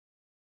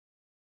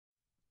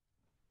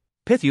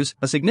Pittheus,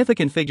 a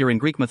significant figure in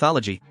Greek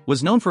mythology,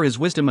 was known for his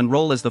wisdom and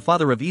role as the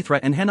father of Aethra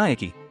and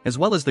Henioche, as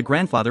well as the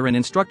grandfather and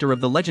instructor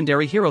of the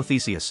legendary hero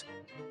Theseus.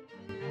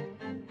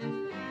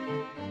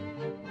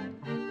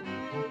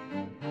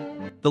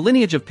 The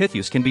lineage of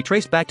Pittheus can be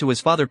traced back to his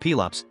father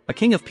Pelops, a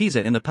king of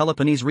Pisa in the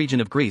Peloponnese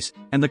region of Greece,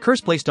 and the curse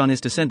placed on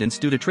his descendants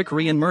due to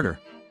trickery and murder.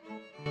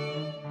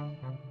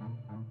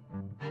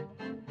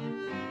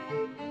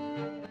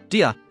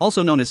 Dia,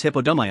 also known as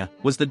Hippodamia,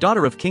 was the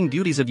daughter of King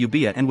Oenomaus of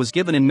Euboea and was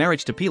given in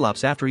marriage to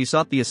Pelops after he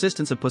sought the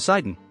assistance of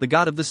Poseidon, the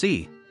god of the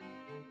sea.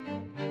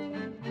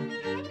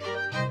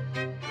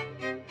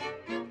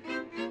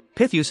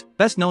 Pittheus,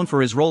 best known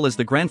for his role as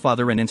the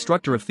grandfather and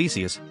instructor of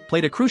Theseus,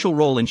 played a crucial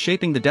role in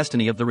shaping the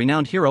destiny of the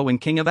renowned hero and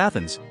king of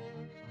Athens.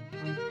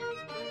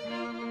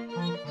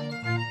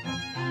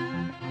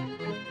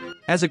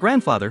 As a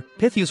grandfather,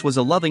 Pittheus was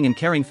a loving and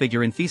caring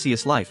figure in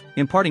Theseus' life,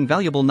 imparting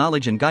valuable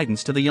knowledge and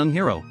guidance to the young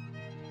hero.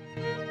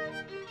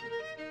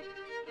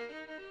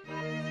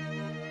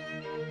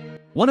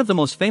 One of the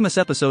most famous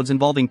episodes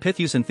involving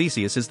Pittheus and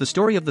Theseus is the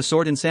story of the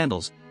sword and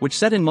sandals, which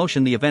set in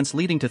motion the events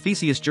leading to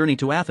Theseus' journey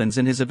to Athens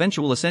and his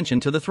eventual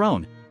ascension to the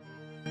throne.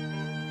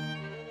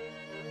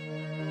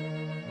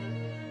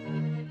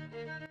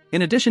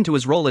 In addition to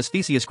his role as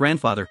Theseus'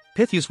 grandfather,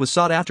 Pittheus was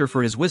sought after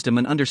for his wisdom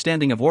and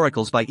understanding of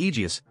oracles by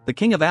Aegeus, the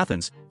king of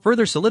Athens,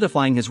 further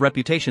solidifying his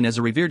reputation as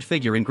a revered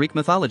figure in Greek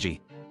mythology.